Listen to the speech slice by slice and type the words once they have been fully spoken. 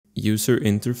user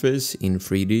interface in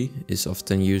 3D is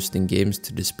often used in games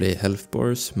to display health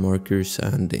bars, markers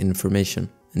and information.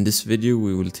 In this video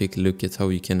we will take a look at how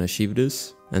you can achieve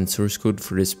this, and source code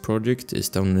for this project is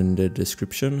down in the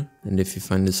description, and if you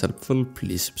find this helpful,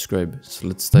 please subscribe. So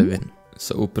let's dive in.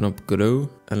 So open up Godot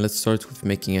and let's start with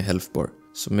making a health bar.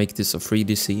 So make this a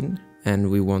 3D scene and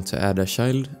we want to add a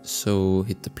child, so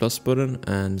hit the plus button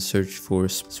and search for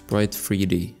sprite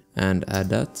 3D and add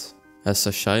that as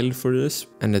a child for this,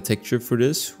 and the texture for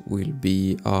this will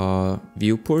be a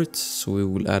viewport, so we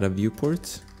will add a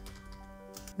viewport.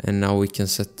 And now we can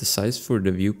set the size for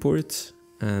the viewport,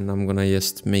 and I'm gonna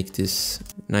just make this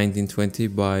 1920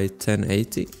 by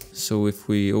 1080. So if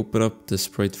we open up the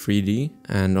sprite 3D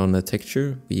and on the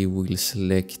texture we will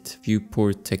select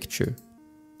viewport texture.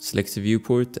 Select the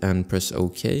viewport and press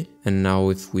OK, and now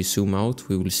if we zoom out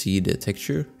we will see the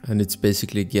texture, and it's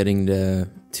basically getting the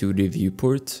 2D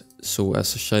viewport. So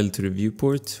as a child to the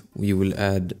viewport we will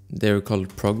add, they're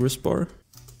called progress bar.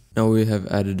 Now we have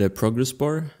added a progress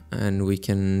bar and we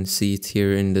can see it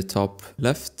here in the top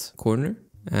left corner,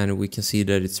 and we can see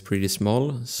that it's pretty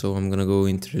small. So I'm gonna go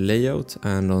into the layout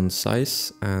and on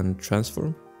size and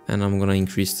transform, and I'm gonna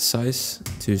increase the size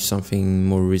to something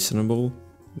more reasonable.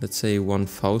 Let's say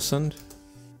 1000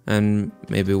 and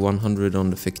maybe 100 on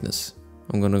the thickness.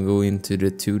 I'm gonna go into the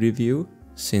 2D view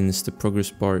since the progress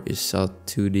bar is a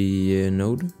 2D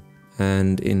node.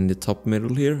 And in the top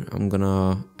middle here, I'm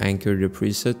gonna anchor the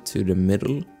preset to the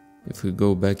middle. If we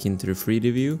go back into the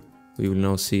 3D view, we will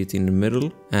now see it in the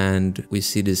middle, and we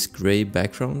see this gray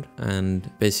background, and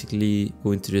basically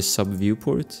go into the sub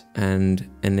viewport and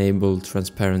enable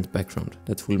transparent background.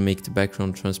 That will make the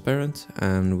background transparent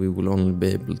and we will only be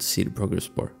able to see the progress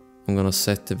bar. I'm gonna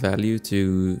set the value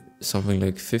to something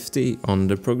like 50 on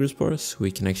the progress bar so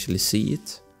we can actually see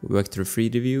it. Go back to the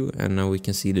 3D view and now we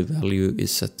can see the value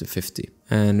is set to 50.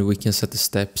 And we can set the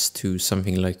steps to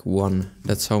something like 1.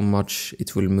 That's how much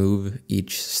it will move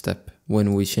each step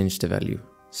when we change the value.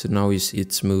 So now you see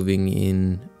it's moving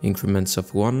in increments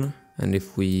of 1, and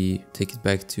if we take it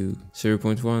back to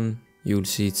 0.1, you'll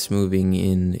see it's moving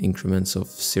in increments of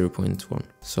 0.1.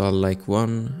 So I'll like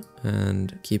 1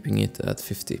 and keeping it at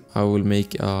 50. I will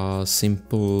make a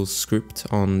simple script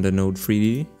on the node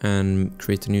 3D and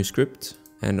create a new script.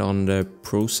 And on the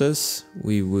process,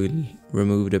 we will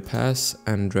remove the pass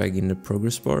and drag in the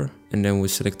progress bar. And then we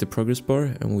select the progress bar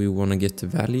and we want to get the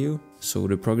value. So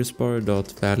the progress bar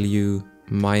dot value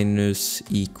minus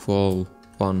equal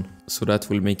 1. So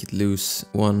that will make it lose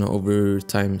 1 over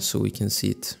time so we can see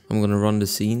it. I'm gonna run the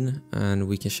scene and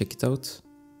we can check it out.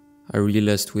 I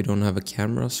realized we don't have a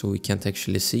camera, so we can't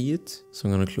actually see it. So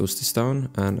I'm gonna close this down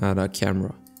and add a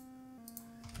camera.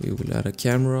 We will add a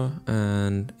camera,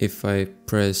 and if I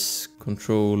press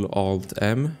Ctrl Alt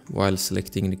M while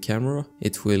selecting the camera,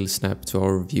 it will snap to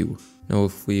our view. Now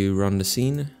if we run the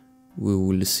scene, we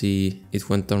will see it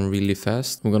went down really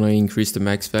fast. I'm gonna increase the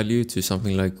max value to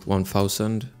something like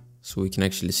 1000 so we can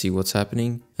actually see what's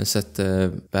happening, and set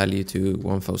the value to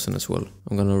 1000 as well.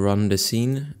 I'm gonna run the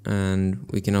scene and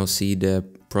we can now see the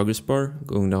progress bar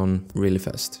going down really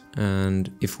fast.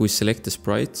 And if we select the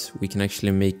sprite, we can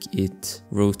actually make it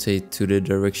rotate to the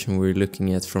direction we're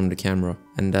looking at from the camera,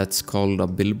 and that's called a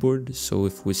billboard. So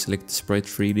if we select the sprite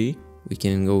 3D, we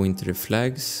can go into the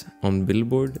flags on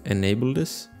billboard, enable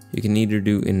this. You can either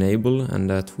do enable and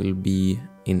that will be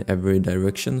in every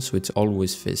direction, so it's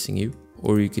always facing you,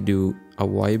 or you could do a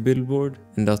Y billboard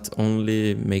and that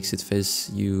only makes it face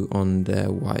you on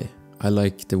the Y. I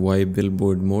like the Y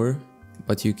billboard more,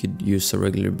 but you could use a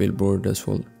regular billboard as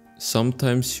well.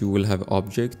 Sometimes you will have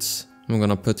objects. I'm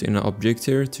gonna put in an object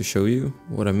here to show you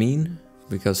what I mean,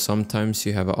 because sometimes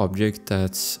you have an object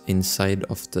that's inside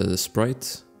of the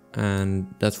sprite and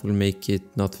that will make it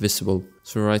not visible.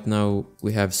 So right now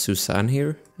we have Suzanne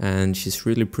here and she's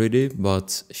really pretty,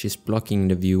 but she's blocking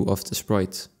the view of the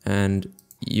sprite. And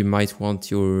you might want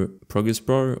your progress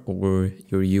bar or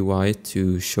your UI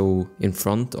to show in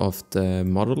front of the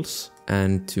models.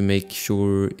 And to make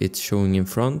sure it's showing in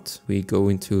front, we go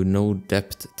into node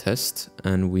depth test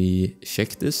and we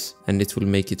check this, and it will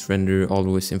make it render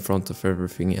always in front of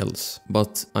everything else.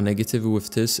 But a negative with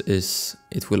this is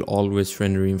it will always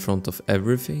render in front of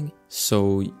everything.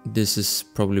 So this is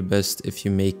probably best if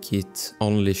you make it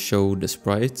only show the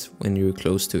sprite when you're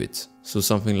close to it. So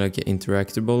something like an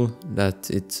interactable that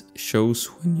it shows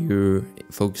when you're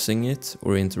focusing it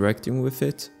or interacting with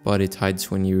it, but it hides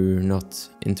when you're not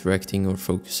interacting or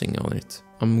focusing on it.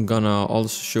 I'm gonna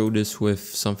also show this with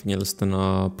something else than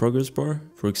a progress bar.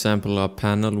 For example, a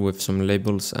panel with some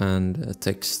labels and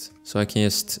text. So I can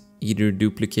just either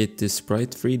duplicate this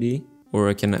sprite 3D, or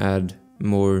I can add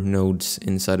more nodes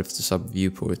inside of the sub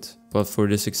viewport. But for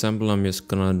this example, I'm just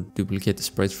gonna duplicate the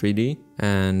sprite 3D,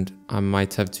 and I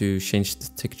might have to change the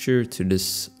texture to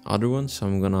this other one. So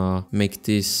I'm gonna make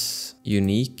this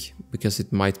unique because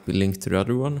it might be linked to the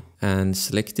other one, and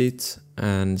select it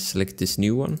and select this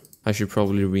new one. I should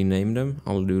probably rename them.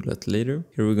 I'll do that later.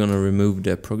 Here we're gonna remove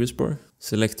the progress bar,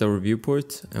 select our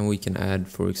viewport, and we can add,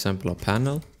 for example, a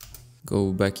panel.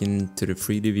 Go back into the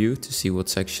 3D view to see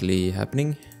what's actually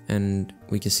happening, and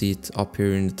we can see it up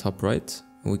here in the top right.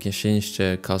 We can change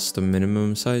the custom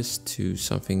minimum size to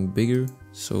something bigger.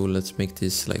 So let's make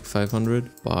this like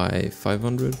 500 by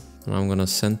 500. And I'm gonna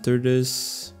center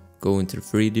this, go into the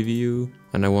 3D view,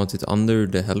 and I want it under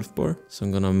the health bar. So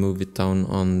I'm gonna move it down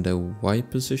on the Y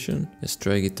position. Just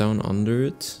drag it down under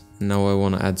it. Now I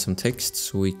wanna add some text,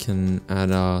 so we can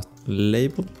add a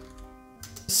label.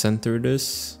 Center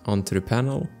this onto the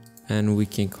panel, and we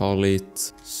can call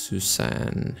it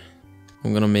Suzanne.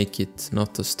 I'm gonna make it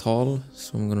not as tall,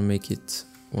 so I'm gonna make it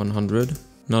 100.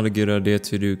 Not a good idea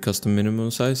to do custom minimum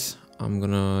size. I'm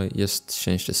gonna just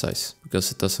change the size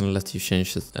because it doesn't let you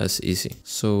change it as easy.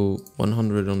 So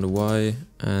 100 on the Y,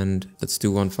 and let's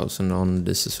do 1000 on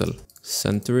this as well.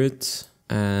 Center it,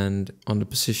 and on the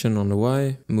position on the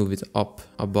Y, move it up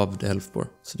above the health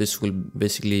bar. So this will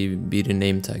basically be the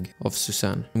name tag of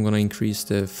Suzanne. I'm gonna increase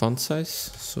the font size,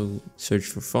 so search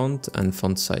for font and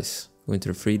font size. Go into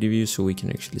the 3D view so we can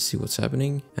actually see what's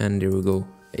happening, and there we go,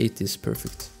 8 is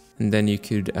perfect. And then you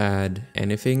could add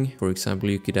anything. For example,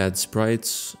 you could add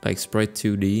sprites, like sprite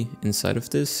 2D inside of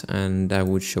this, and that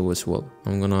would show as well.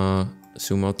 I'm gonna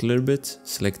zoom out a little bit,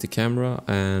 select the camera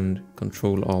and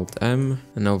Control Alt M.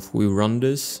 And now if we run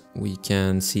this, we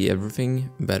can see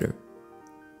everything better.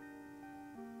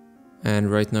 And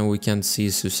right now we can't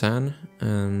see Suzanne,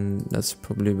 and that's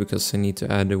probably because I need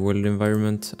to add the world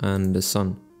environment and the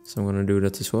sun. So I'm gonna do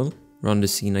that as well. Run the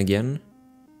scene again.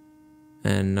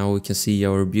 And now we can see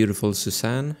our beautiful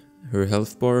Suzanne, her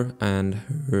health bar and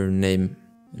her name.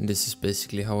 And this is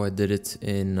basically how I did it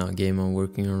in a game I'm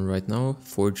working on right now,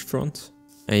 Forgefront.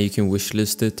 And you can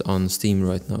wishlist it on Steam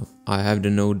right now. I have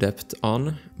the no depth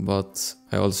on, but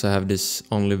I also have this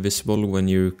only visible when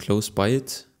you're close by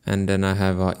it. And then I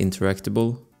have a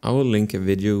interactable. I will link a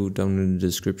video down in the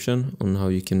description on how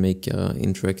you can make a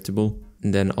interactable.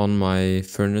 And then on my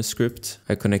furnace script,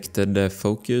 I connected the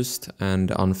focused and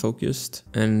unfocused.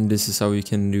 And this is how you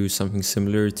can do something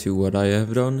similar to what I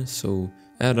have done. So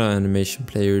add an animation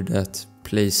player that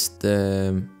plays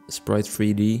the sprite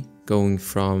 3D going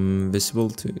from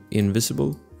visible to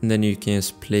invisible. And then you can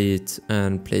just play it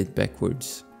and play it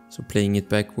backwards. So playing it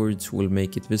backwards will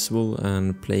make it visible,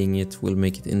 and playing it will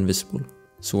make it invisible.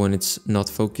 So when it's not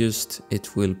focused,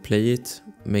 it will play it,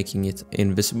 making it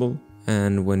invisible.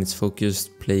 And when it's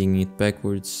focused, playing it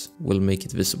backwards will make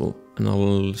it visible. And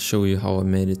I'll show you how I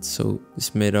made it. So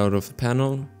it's made out of a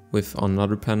panel with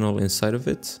another panel inside of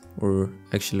it, or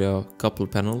actually a couple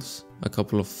panels, a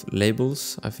couple of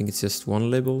labels. I think it's just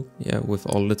one label, yeah, with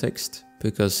all the text,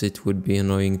 because it would be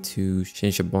annoying to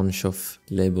change a bunch of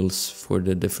labels for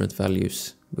the different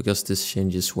values, because this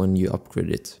changes when you upgrade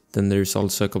it. Then there's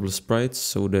also a couple of sprites,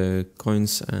 so the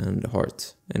coins and the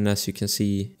heart. And as you can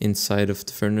see, inside of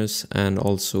the furnace, and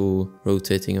also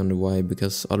rotating on the Y,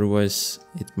 because otherwise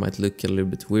it might look a little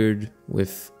bit weird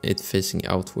with it facing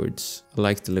outwards. I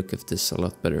like the look of this a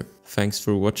lot better. Thanks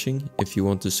for watching. If you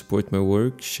want to support my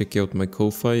work, check out my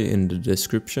Ko-Fi in the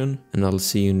description, and I'll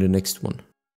see you in the next one.